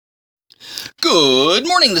Good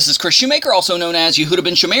morning, this is Kris Shoemaker, also known as Yehudah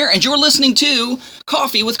ben Shomeyr, and you're listening to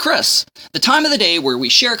Coffee with Kris, the time of the day where we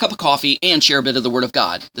share a cup of coffee and share a bit of the Word of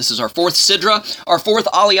God. This is our fourth Sidra, our fourth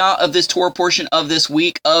Aliyah of this Torah portion of this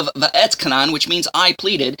week of Vaetchanan, which means I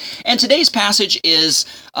pleaded, and today's passage is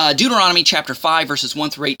Deuteronomy chapter 5, verses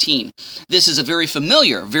 1 through 18. This is a very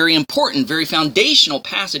familiar, very important, very foundational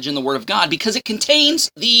passage in the Word of God because it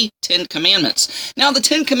contains the Ten Commandments. Now, the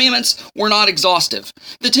Ten Commandments were not exhaustive.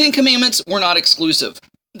 The Ten Commandments were not exclusive.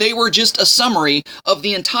 They were just a summary of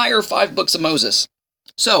the entire 5 books of Moses.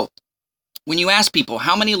 So, when you ask people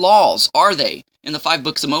how many laws are they in the 5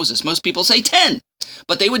 books of Moses, most people say 10,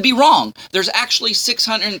 but they would be wrong. There's actually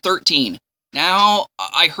 613. Now,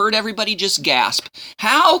 I heard everybody just gasp.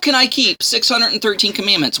 How can I keep 613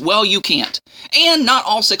 commandments? Well, you can't. And not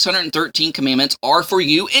all 613 commandments are for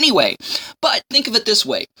you anyway. But think of it this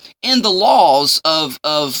way. In the laws of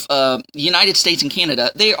the United States and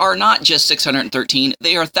Canada, they are not just 613.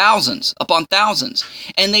 They are thousands upon thousands.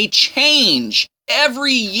 And they change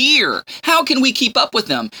every year. How can we keep up with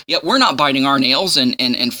them? Yet we're not biting our nails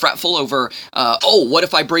and fretful over, what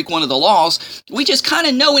if I break one of the laws? We just kind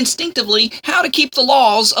of know instinctively how to keep the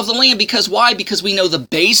laws of the land. Because why? Because we know the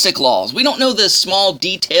basic laws. We don't know the small,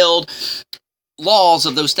 detailed laws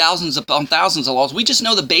of those thousands upon thousands of laws. We just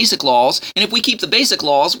know the basic laws. And if we keep the basic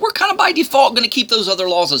laws, we're kind of by default going to keep those other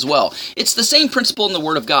laws as well. It's the same principle in the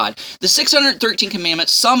Word of God. The 613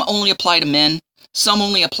 commandments, some only apply to men. Some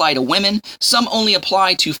only apply to women, some only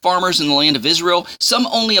apply to farmers in the land of Israel, some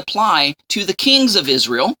only apply to the kings of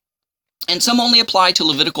Israel, and some only apply to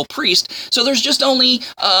Levitical priests. So there's just only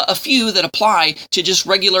a few that apply to just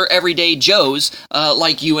regular everyday Joes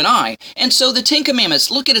like you and I. And so the 10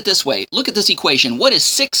 Commandments, look at it this way. Look at this equation. What is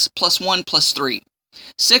 6 plus 1 plus 3?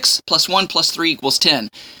 6 plus 1 plus 3 equals 10.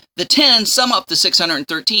 The 10 sum up the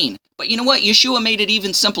 613. But you know what? Yeshua made it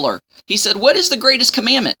even simpler. He said, what is the greatest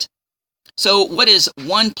commandment? So what is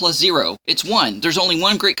 1 plus 0? It's 1. There's only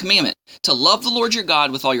one great commandment, to love the Lord your God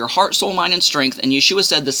with all your heart, soul, mind, and strength. And Yeshua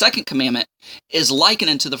said the second commandment is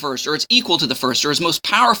likened to the first, or it's equal to the first, or is most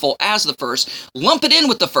powerful as the first. Lump it in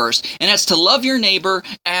with the first, and that's to love your neighbor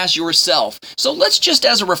as yourself. So let's just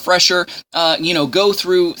as a refresher, go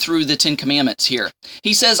through the 10 Commandments here.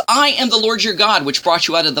 He says, I am the Lord your God, which brought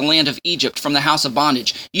you out of the land of Egypt from the house of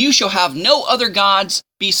bondage. You shall have no other gods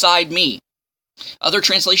beside me. Other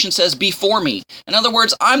translation says, before me. In other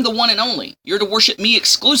words, I'm the one and only. You're to worship me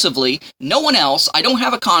exclusively, no one else. I don't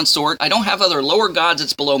have a consort. I don't have other lower gods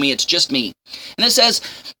that's below me. It's just me. And it says,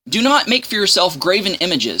 do not make for yourself graven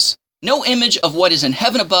images. No image of what is in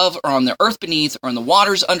heaven above, or on the earth beneath, or in the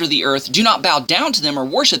waters under the earth. Do not bow down to them or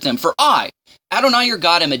worship them, for I, Adonai your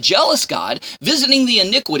God, am a jealous God, visiting the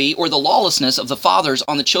iniquity or the lawlessness of the fathers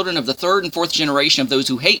on the children of the 3rd and 4th generation of those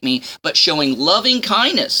who hate me, but showing loving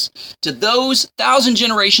kindness to those 1,000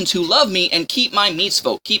 generations who love me and keep my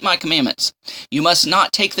mitzvot, keep my commandments. You must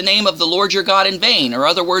not take the name of the Lord your God in vain, or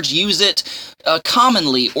other words, use it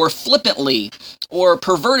commonly or flippantly or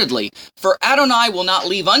pervertedly. For Adonai will not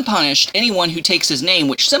leave unpunished anyone who takes his name,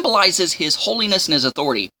 which symbolizes his holiness and his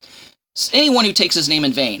authority. Anyone who takes his name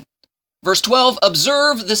in vain. Verse 12,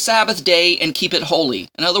 observe the Sabbath day and keep it holy.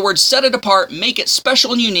 In other words, set it apart, make it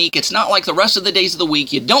special and unique. It's not like the rest of the days of the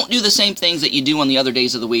week. You don't do the same things that you do on the other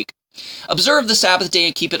days of the week. Observe the Sabbath day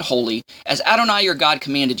and keep it holy, as Adonai your God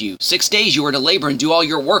commanded you. 6 days you are to labor and do all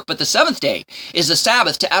your work, but the 7th day is the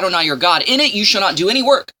Sabbath to Adonai your God. In it you shall not do any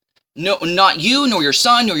work. No, not you, nor your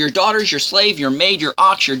son, nor your daughters, your slave, your maid, your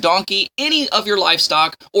ox, your donkey, any of your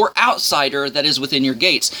livestock, or outsider that is within your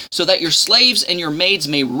gates, so that your slaves and your maids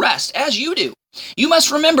may rest, as you do. You must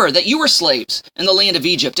remember that you were slaves in the land of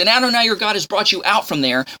Egypt, and Adonai your God has brought you out from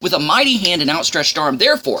there with a mighty hand and outstretched arm.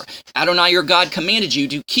 Therefore, Adonai your God commanded you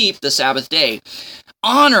to keep the Sabbath day.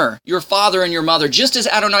 Honor your father and your mother, just as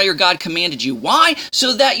Adonai your God commanded you. Why?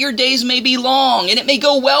 So that your days may be long, and it may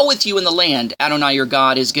go well with you in the land Adonai your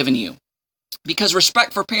God has given you. Because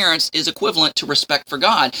respect for parents is equivalent to respect for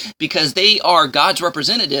God, because they are God's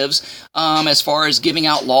representatives as far as giving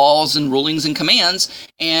out laws and rulings and commands,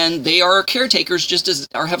 and they are caretakers just as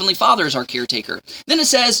our Heavenly Father is our caretaker. Then it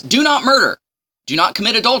says, do not murder, do not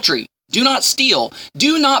commit adultery, do not steal,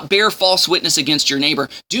 do not bear false witness against your neighbor,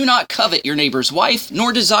 do not covet your neighbor's wife,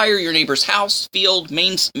 nor desire your neighbor's house, field,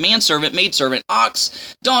 manservant, maidservant,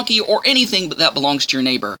 ox, donkey, or anything that belongs to your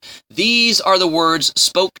neighbor. These are the words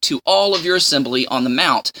spoke to all of your assembly on the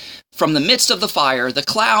mount, from the midst of the fire, the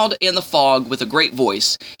cloud, and the fog with a great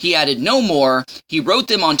voice. He added no more. He wrote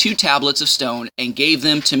them on 2 tablets of stone and gave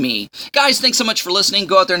them to me. Guys, thanks so much for listening.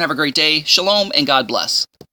 Go out there and have a great day. Shalom and God bless.